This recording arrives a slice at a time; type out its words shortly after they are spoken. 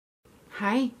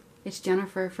Hi, it's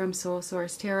Jennifer from Soul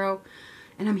Source Tarot,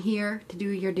 and I'm here to do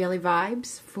your daily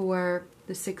vibes for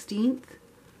the 16th.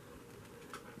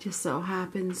 Just so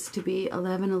happens to be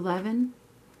 11/11,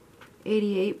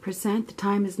 88%. The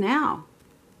time is now.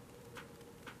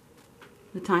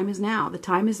 The time is now. The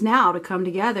time is now to come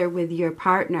together with your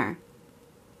partner,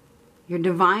 your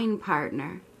divine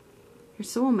partner, your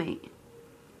soulmate.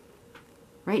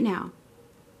 Right now.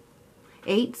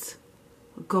 Eights,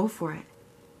 go for it.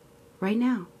 Right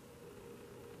now.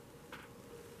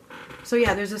 So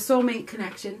yeah, there's a soulmate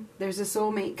connection. There's a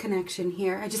soulmate connection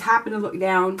here. I just happened to look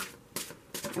down,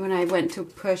 and when I went to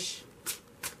push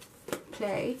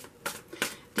play,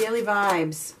 daily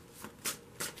vibes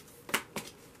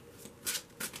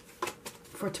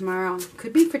for tomorrow.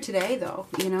 Could be for today though,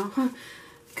 you know.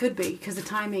 Could be, because the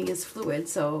timing is fluid.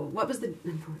 So what was the,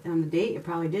 on the date, it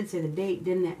probably did say the date,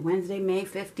 didn't it? Wednesday, May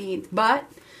 15th. But,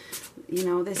 you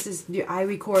know, this is, I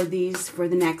record these for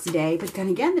the next day. But then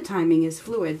again, the timing is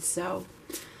fluid. So,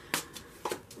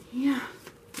 yeah.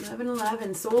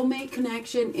 11/11, soulmate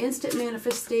connection, instant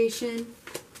manifestation,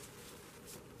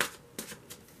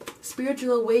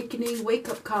 spiritual awakening,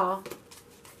 wake-up call.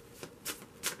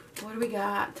 What do we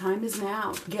got? Time is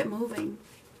now. Get moving.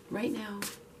 Right now.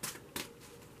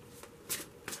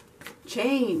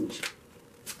 Change.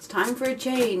 It's time for a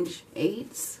change.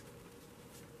 Eights.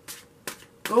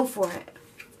 Go for it.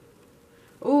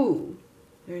 Ooh.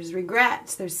 There's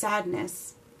regrets. There's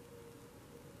sadness.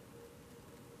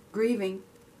 Grieving.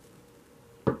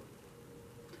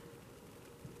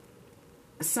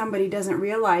 Somebody doesn't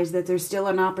realize that there's still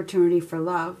an opportunity for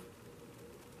love.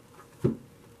 Hold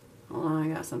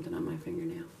on, I got something on my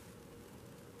fingernail.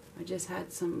 I just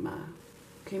had some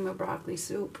cream of broccoli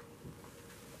soup.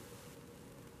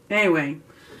 Anyway,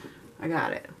 I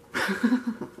got it.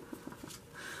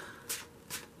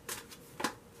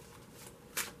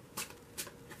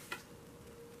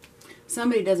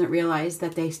 Somebody doesn't realize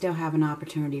that they still have an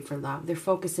opportunity for love. They're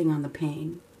focusing on the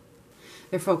pain.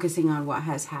 They're focusing on what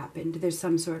has happened. There's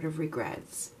some sort of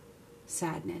regrets,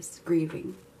 sadness,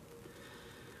 grieving.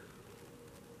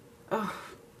 Oh.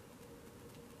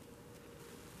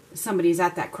 Somebody's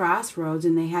at that crossroads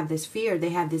and they have this fear.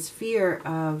 They have this fear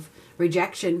of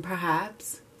rejection,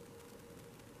 perhaps.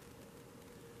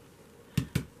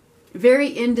 Very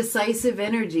indecisive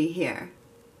energy here.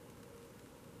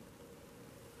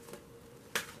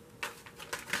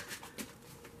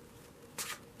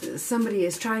 Somebody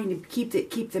is trying to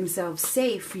keep themselves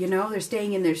safe, you know. They're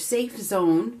staying in their safe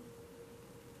zone.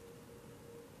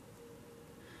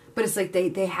 But it's like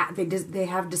they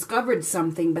have discovered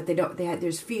something, but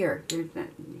there's fear. There's not,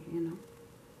 you know.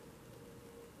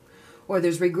 Or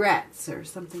there's regrets or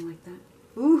something like that.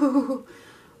 Ooh.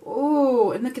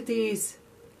 Oh, and look at these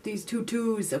two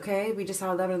twos, okay? We just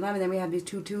saw 11/11, then we have these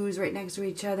two twos right next to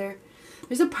each other.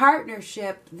 There's a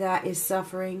partnership that is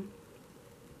suffering.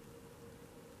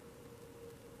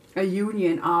 A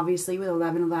union, obviously, with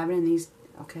 11/11 and these,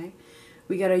 okay?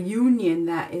 We got a union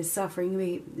that is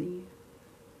suffering.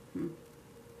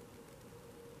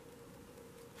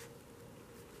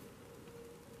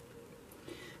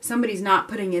 Somebody's not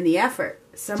putting in the effort.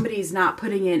 Somebody's not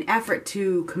putting in effort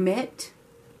to commit.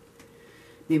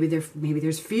 Maybe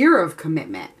there's fear of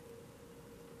commitment.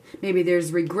 Maybe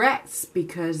there's regrets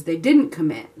because they didn't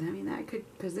commit. I mean, that could,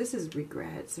 because this is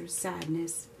regrets. There's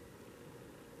sadness.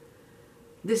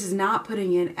 This is not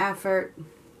putting in effort,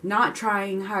 not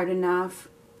trying hard enough.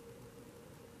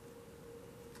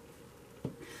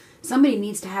 Somebody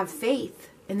needs to have faith,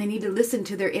 and they need to listen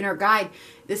to their inner guide.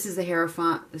 This is the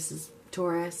Hierophant. This is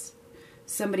Taurus.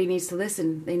 Somebody needs to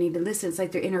listen. They need to listen. It's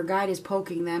like their inner guide is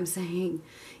poking them, saying,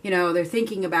 you know, they're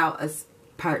thinking about a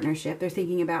partnership. They're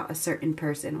thinking about a certain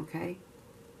person, okay?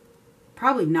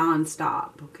 Probably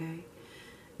nonstop, okay?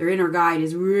 Their inner guide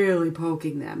is really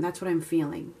poking them. That's what I'm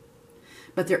feeling.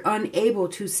 But they're unable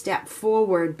to step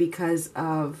forward because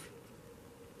of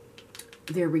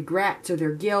their regrets or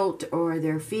their guilt or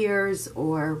their fears,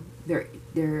 or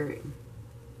they're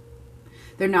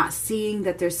not seeing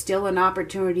that there's still an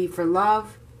opportunity for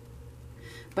love.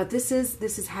 But this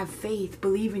is have faith,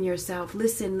 believe in yourself,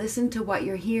 listen to what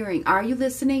you're hearing. Are you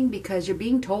listening? Because you're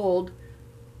being told.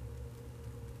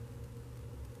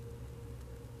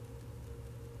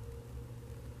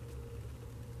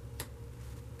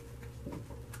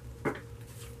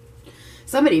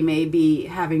 Somebody may be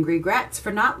having regrets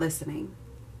for not listening,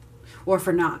 or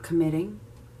for not committing,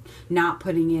 not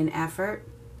putting in effort,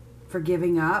 for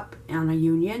giving up on a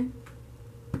union.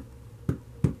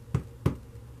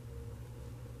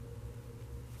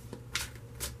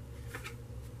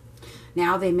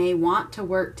 Now they may want to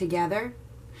work together.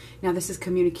 Now this is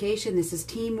communication, this is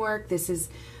teamwork, this is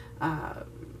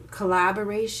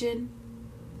collaboration.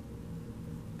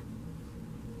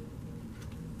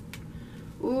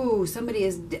 Ooh, somebody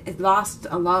has lost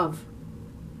a love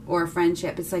or a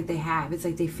friendship. It's like they have. It's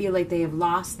like they feel like they have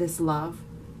lost this love.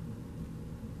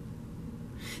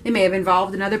 They may have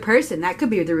involved another person. That could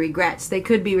be the regrets. They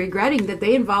could be regretting that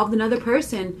they involved another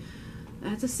person.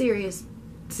 That's a serious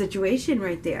situation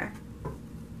right there.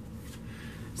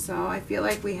 So I feel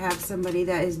like we have somebody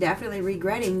that is definitely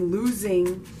regretting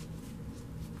losing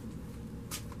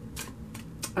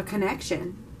a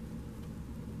connection.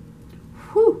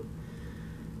 Whew.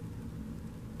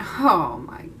 Oh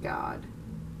my God.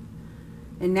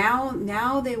 And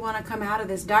now they want to come out of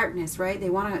this darkness, right? They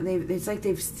want to. It's like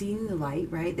they've seen the light,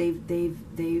 right? They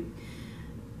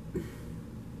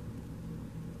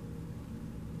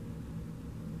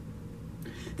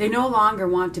no longer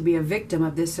want to be a victim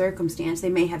of this circumstance. They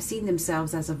may have seen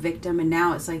themselves as a victim, and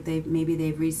now it's like maybe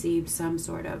they've received some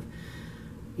sort of,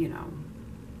 you know,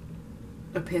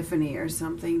 epiphany or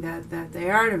something that they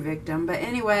aren't a victim. But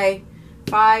anyway,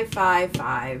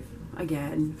 555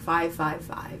 again,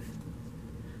 555.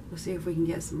 We'll see if we can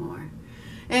get some more.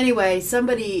 Anyway,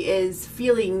 somebody is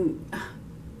feeling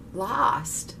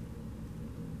lost.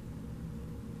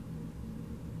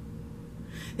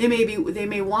 They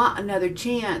may want another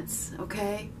chance,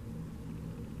 okay?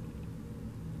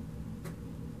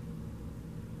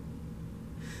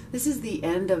 This is the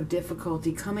end of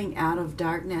difficulty, coming out of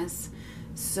darkness.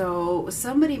 So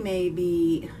somebody may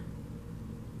be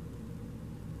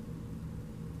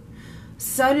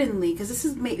suddenly, because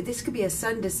this could be a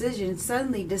sudden decision,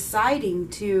 suddenly deciding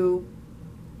to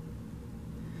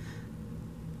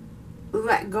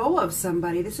let go of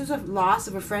somebody. This is a loss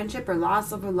of a friendship or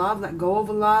loss of a love. Let go of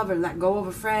a love or let go of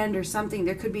a friend or something.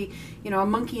 There could be, you know, a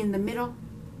monkey in the middle.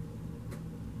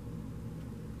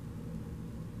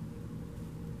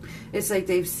 It's like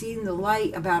they've seen the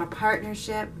light about a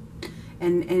partnership,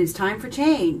 and it's time for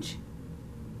change.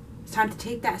 It's time to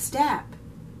take that step.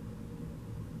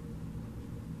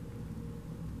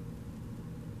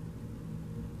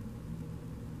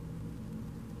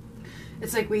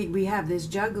 It's like we have this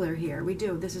juggler here. We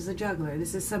do. This is a juggler.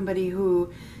 This is somebody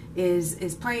who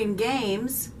is playing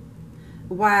games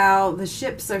while the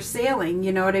ships are sailing.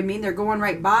 You know what I mean? They're going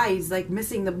right by. He's like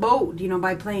missing the boat, you know,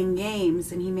 by playing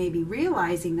games. And he may be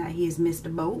realizing that he has missed a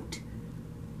boat.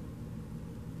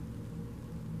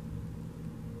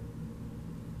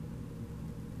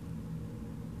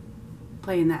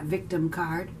 Playing that victim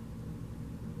card.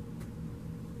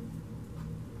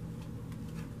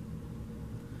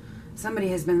 Somebody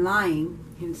has been lying,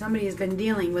 and somebody has been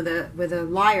dealing with a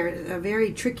liar, a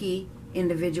very tricky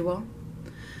individual,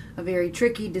 a very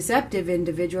tricky, deceptive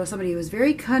individual, somebody who is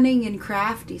very cunning and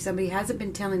crafty, somebody who hasn't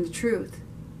been telling the truth.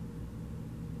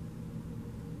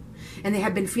 And they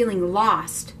have been feeling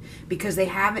lost because they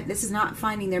haven't, this is not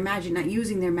finding their magic, not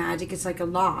using their magic, it's like a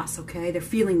loss, okay? They're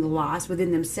feeling the loss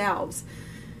within themselves.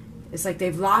 It's like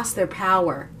they've lost their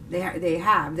power.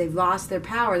 They've lost their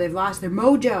power, they've lost their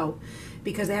mojo,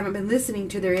 because they haven't been listening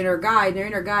to their inner guide. Their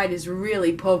inner guide is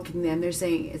really poking them. They're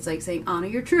saying, it's like saying, honor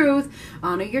your truth,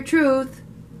 honor your truth.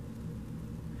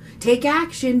 Take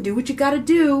action, do what you gotta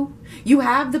do. You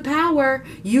have the power.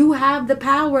 You have the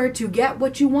power to get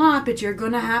what you want, but you're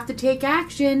gonna have to take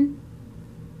action.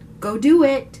 Go do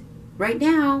it right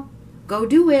now. Go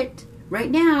do it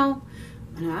right now.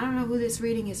 And I don't know who this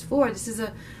reading is for. This is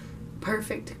a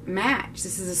perfect match.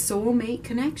 This is a soulmate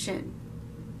connection.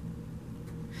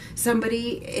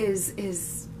 Somebody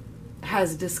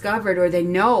has discovered, or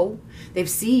they've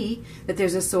seen that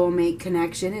there's a soulmate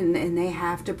connection, and they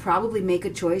have to probably make a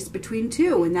choice between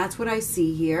two, and that's what I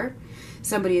see here.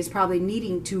 Somebody is probably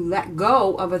needing to let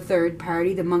go of a third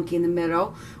party, the monkey in the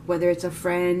middle, whether it's a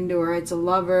friend or it's a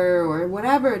lover or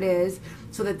whatever it is,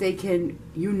 so that they can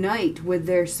unite with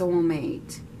their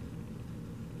soulmate.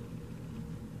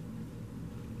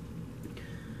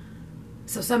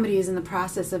 So somebody is in the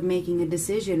process of making a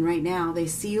decision right now. They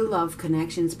see a love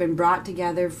connection. It's been brought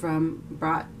together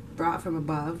brought from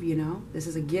above, you know. This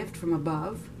is a gift from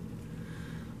above.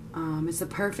 It's a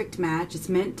perfect match. It's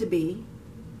meant to be.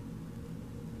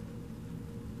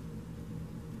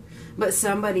 But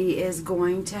somebody is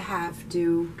going to have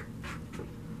to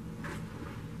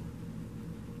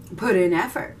put in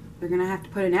effort. They're going to have to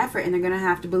put in effort, and they're going to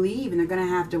have to believe, and they're going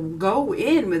to have to go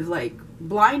in with like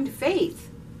blind faith.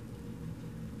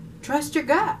 Trust your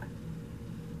gut.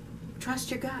 Trust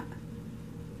your gut.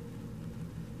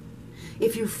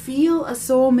 If you feel a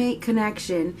soulmate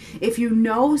connection, if you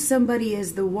know somebody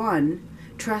is the one,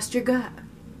 trust your gut.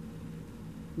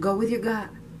 Go with your gut.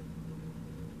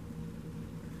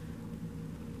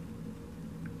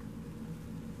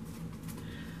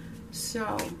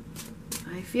 So,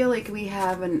 I feel like we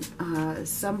have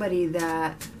somebody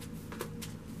that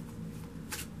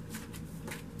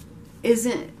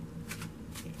isn't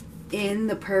in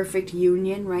the perfect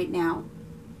union right now.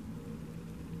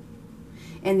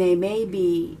 And they may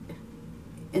be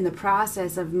in the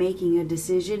process of making a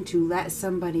decision to let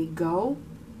somebody go.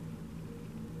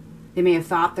 They may have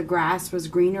thought the grass was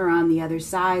greener on the other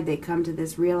side. They come to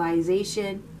this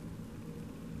realization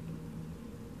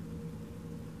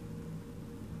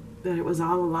that it was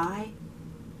all a lie.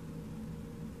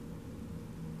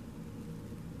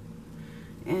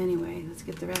 Anyway, let's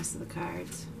get the rest of the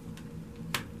cards.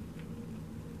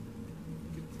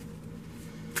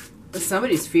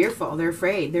 Somebody's fearful. They're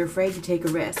afraid. They're afraid to take a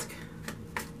risk.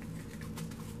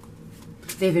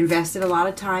 They've invested a lot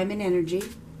of time and energy.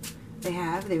 They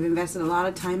have. They've invested a lot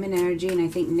of time and energy, and I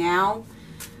think now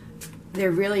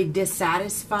they're really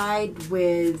dissatisfied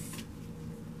with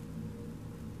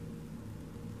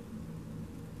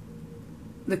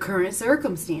the current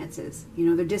circumstances. You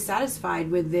know, they're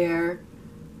dissatisfied with their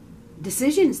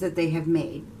decisions that they have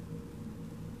made.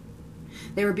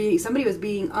 Somebody was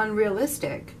being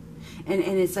unrealistic. And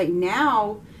it's like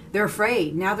now they're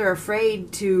afraid. Now they're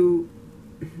afraid to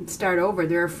start over.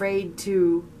 They're afraid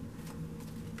to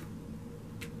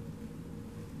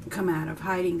come out of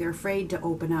hiding. They're afraid to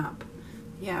open up.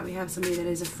 Yeah, we have somebody that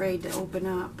is afraid to open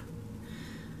up.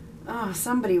 Oh,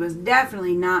 somebody was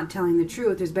definitely not telling the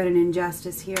truth. There's been an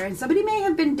injustice here. And somebody may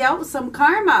have been dealt some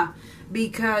karma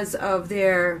because of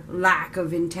their lack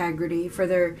of integrity, for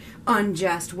their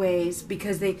unjust ways,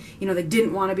 because they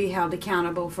didn't want to be held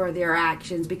accountable for their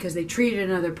actions, because they treated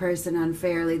another person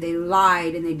unfairly, they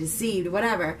lied and they deceived,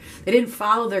 whatever. They didn't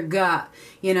follow their gut,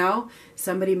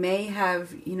 Somebody may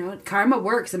have, karma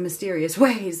works in mysterious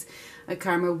ways.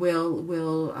 Karma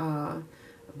will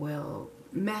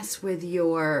mess with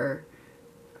your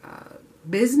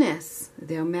business.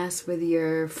 They'll mess with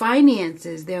your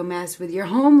finances. They'll mess with your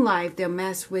home life. They'll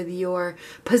mess with your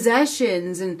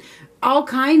possessions and all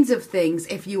kinds of things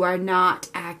if you are not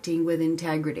acting with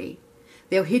integrity.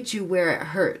 They'll hit you where it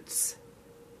hurts.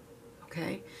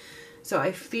 Okay? So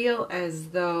I feel as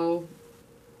though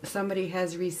somebody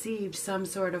has received some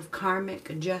sort of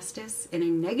karmic justice in a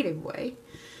negative way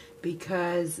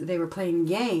because they were playing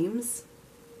games,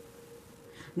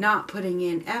 not putting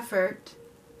in effort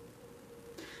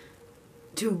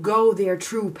to go their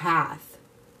true path,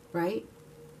 right?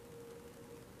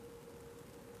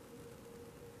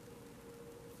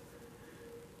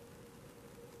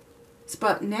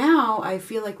 But now I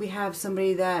feel like we have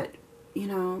somebody that,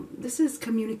 this is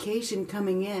communication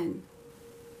coming in.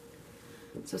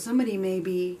 So somebody may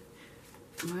be,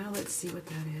 well, let's see what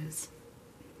that is.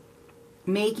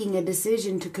 Making a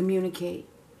decision to communicate.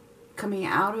 Coming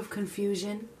out of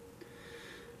confusion.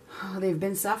 Oh, they've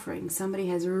been suffering. Somebody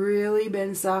has really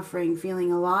been suffering,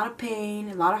 feeling a lot of pain,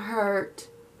 a lot of hurt.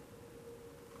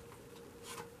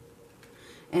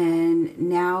 And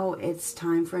now it's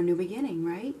time for a new beginning,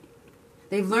 right?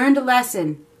 They've learned a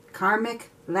lesson. Karmic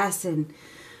lesson.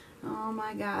 Oh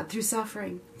my God. Through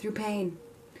suffering, through pain.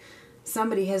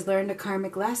 Somebody has learned a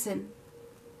karmic lesson.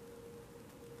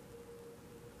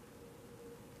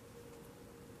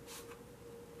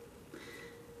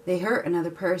 They hurt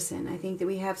another person. I think that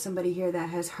we have somebody here that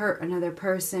has hurt another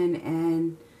person,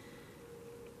 and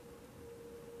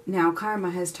now karma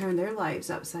has turned their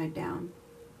lives upside down.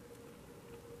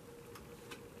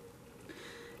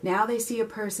 Now they see a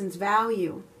person's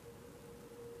value.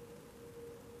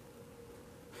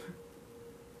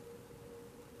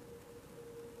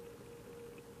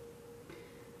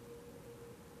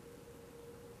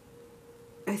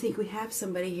 I think we have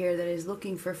somebody here that is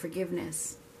looking for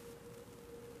forgiveness.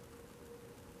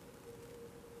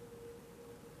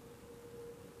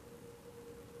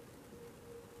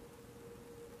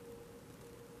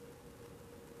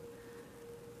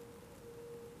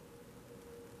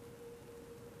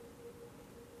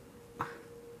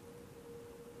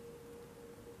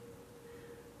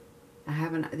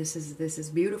 This is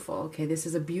beautiful. Okay, this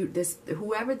is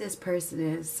whoever this person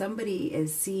is, somebody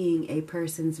is seeing a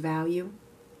person's value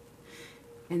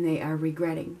and they are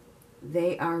regretting.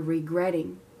 They are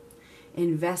regretting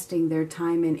investing their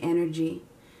time and energy,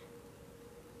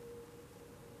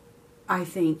 I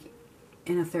think,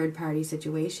 in a third party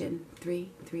situation. 3,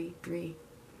 3, 3.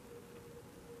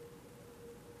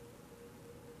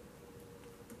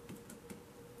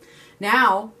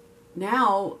 Now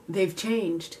they've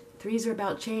changed. 3s are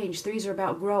about change. 3s are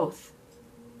about growth.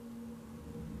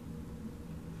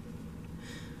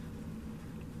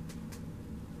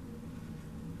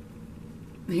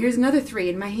 Here's another 3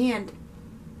 in my hand.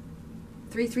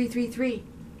 3, 3, 3, 3.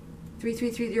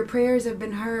 333, your prayers have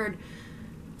been heard.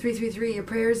 333, your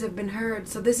prayers have been heard.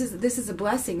 So this is a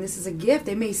blessing. This is a gift.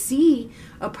 They may see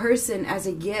a person as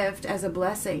a gift, as a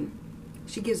blessing.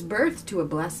 She gives birth to a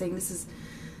blessing. This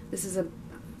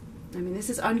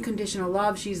is unconditional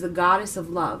love. She's the goddess of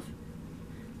love.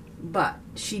 But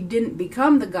she didn't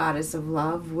become the goddess of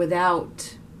love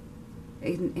without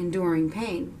enduring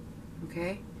pain.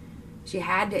 Okay? She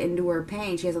had to endure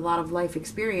pain. She has a lot of life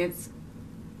experience.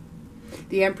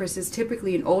 The Empress is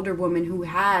typically an older woman who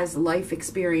has life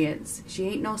experience. She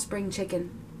ain't no spring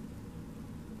chicken.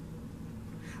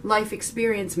 Life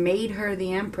experience made her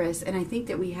the Empress. And I think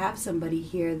that we have somebody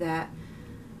here that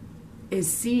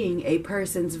is seeing a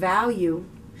person's value.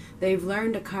 They've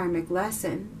learned a karmic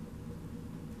lesson.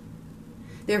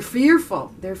 They're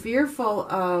fearful. They're fearful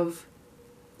of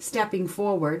stepping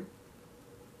forward.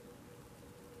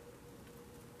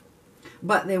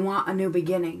 But they want a new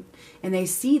beginning. And they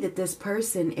see that this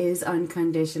person is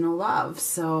unconditional love.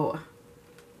 So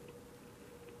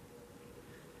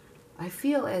I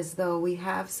feel as though we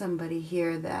have somebody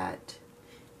here that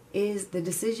the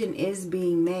decision is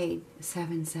being made.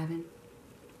 7-7.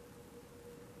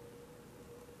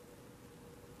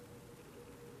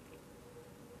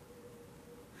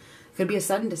 Could be a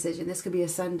sudden decision. This could be a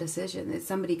sudden decision. That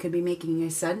somebody could be making a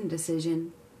sudden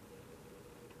decision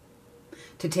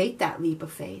to take that leap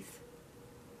of faith.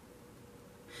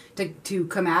 To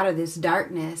come out of this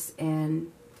darkness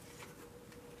and,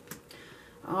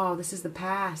 oh, this is the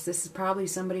past. This is probably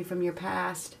somebody from your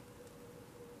past.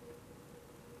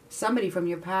 Somebody from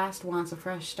your past wants a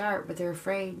fresh start, but they're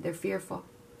afraid. They're fearful.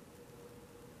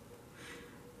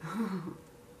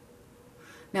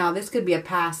 Now, this could be a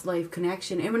past life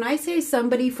connection. And when I say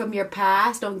somebody from your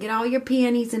past, don't get all your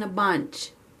panties in a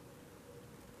bunch.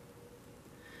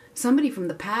 Somebody from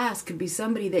the past could be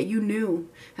somebody that you knew.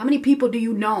 How many people do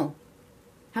you know?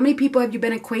 How many people have you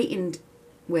been acquainted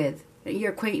with?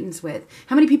 Your acquaintance with?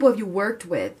 How many people have you worked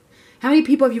with? How many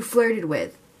people have you flirted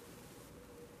with?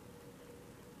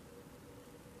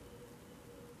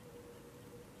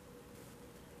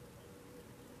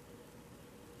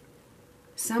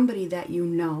 Somebody that you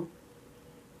know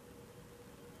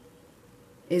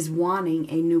is wanting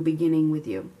a new beginning with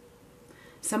you.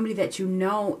 Somebody that you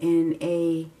know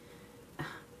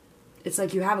it's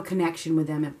like you have a connection with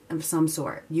them of some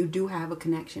sort. You do have a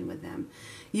connection with them.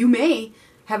 You may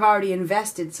have already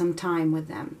invested some time with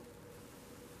them.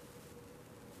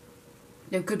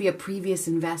 There could be a previous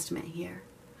investment here.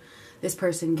 This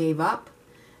person gave up.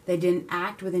 They didn't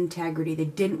act with integrity. They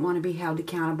didn't want to be held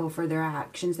accountable for their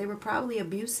actions. They were probably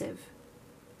abusive.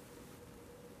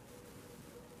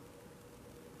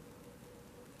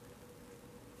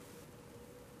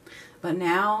 But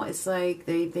now it's like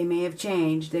they may have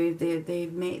changed. They're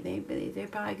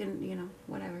probably gonna,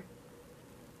 whatever.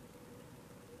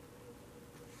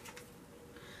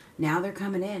 Now they're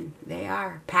coming in. They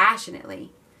are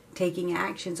passionately taking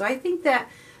action. So I think that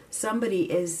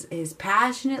somebody is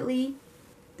passionately,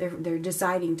 they're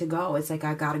deciding to go. It's like,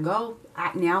 I gotta go.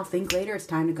 Act now, think later. It's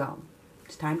time to go.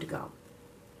 It's time to go.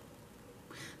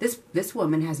 This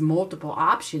woman has multiple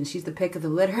options. She's the pick of the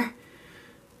litter.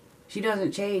 She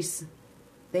doesn't chase.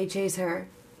 They chase her.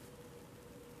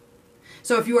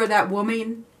 So if you are that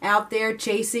woman out there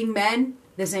chasing men,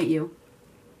 this ain't you.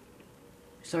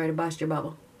 Sorry to bust your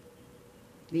bubble.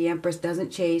 The Empress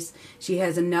doesn't chase. She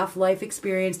has enough life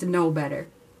experience to know better.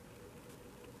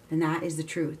 And that is the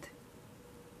truth.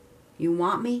 You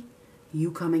want me?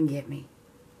 You come and get me.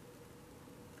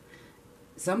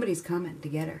 Somebody's coming to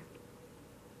get her.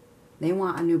 They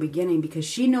want a new beginning because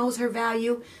she knows her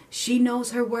value. She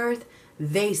knows her worth.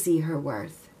 They see her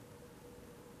worth.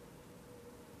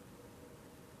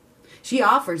 She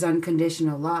offers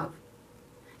unconditional love.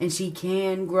 And she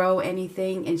can grow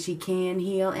anything. And she can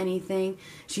heal anything.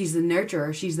 She's the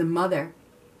nurturer. She's the mother.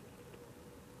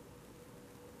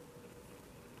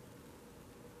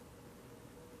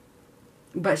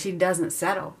 But she doesn't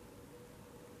settle.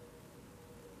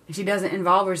 She doesn't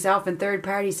involve herself in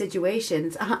third-party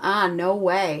situations. No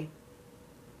way.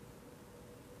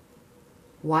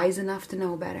 Wise enough to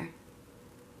know better.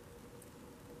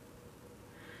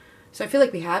 So I feel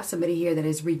like we have somebody here that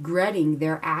is regretting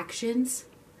their actions.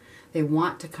 They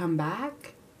want to come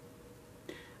back,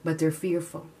 but they're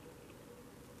fearful.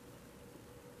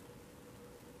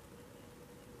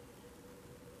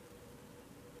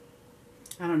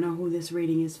 I don't know who this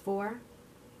reading is for.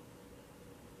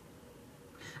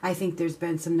 I think there's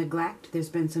been some neglect. There's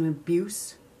been some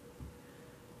abuse.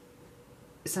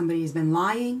 Somebody's been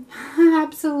lying.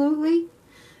 Absolutely.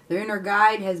 Their inner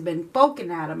guide has been poking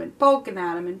at them and poking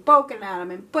at them and poking at them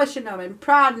and pushing them and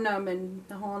prodding them and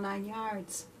the whole 9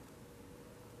 yards.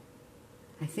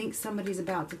 I think somebody's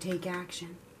about to take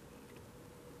action.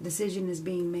 Decision is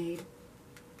being made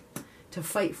to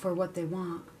fight for what they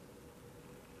want.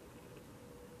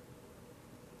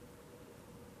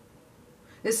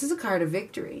 This is a card of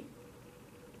victory.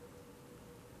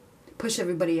 Push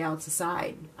everybody else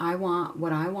aside. I want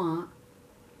what I want.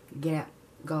 Get,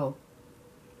 go.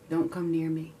 Don't come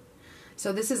near me.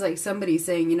 So this is like somebody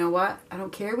saying, you know what? I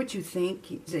don't care what you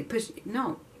think. You say, push.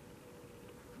 No.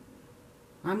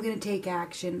 I'm going to take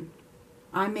action.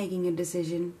 I'm making a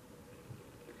decision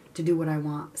to do what I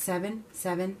want. 7,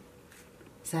 7,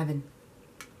 7.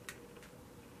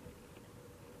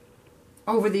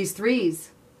 Over these threes.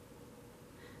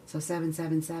 So 7,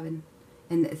 7, 7.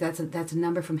 And that's a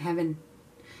number from heaven.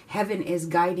 Heaven is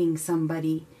guiding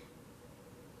somebody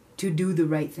to do the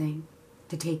right thing,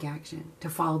 to take action, to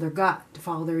follow their gut, to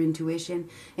follow their intuition,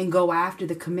 and go after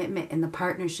the commitment and the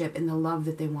partnership and the love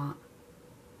that they want.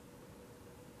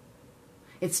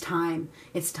 It's time.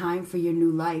 It's time for your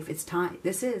new life. It's time.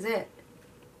 This is it.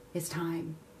 It's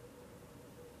time.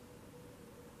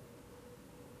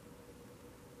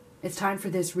 It's time for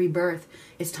this rebirth.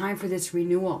 It's time for this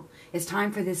renewal. It's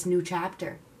time for this new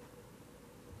chapter.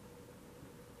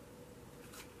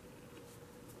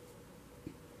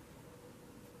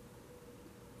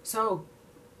 So,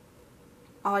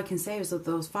 all I can say is with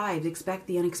those 5, expect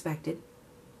the unexpected.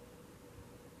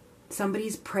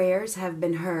 Somebody's prayers have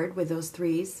been heard with those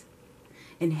 3s.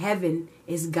 And heaven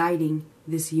is guiding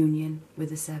this union with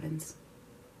the 7s.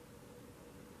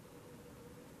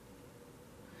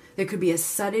 There could be a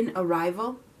sudden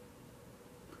arrival.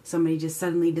 Somebody just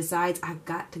suddenly decides, I've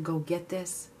got to go get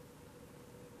this.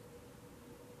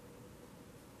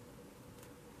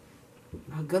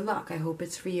 Well, good luck. I hope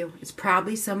it's for you. It's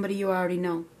probably somebody you already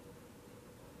know.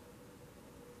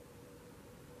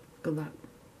 Good luck.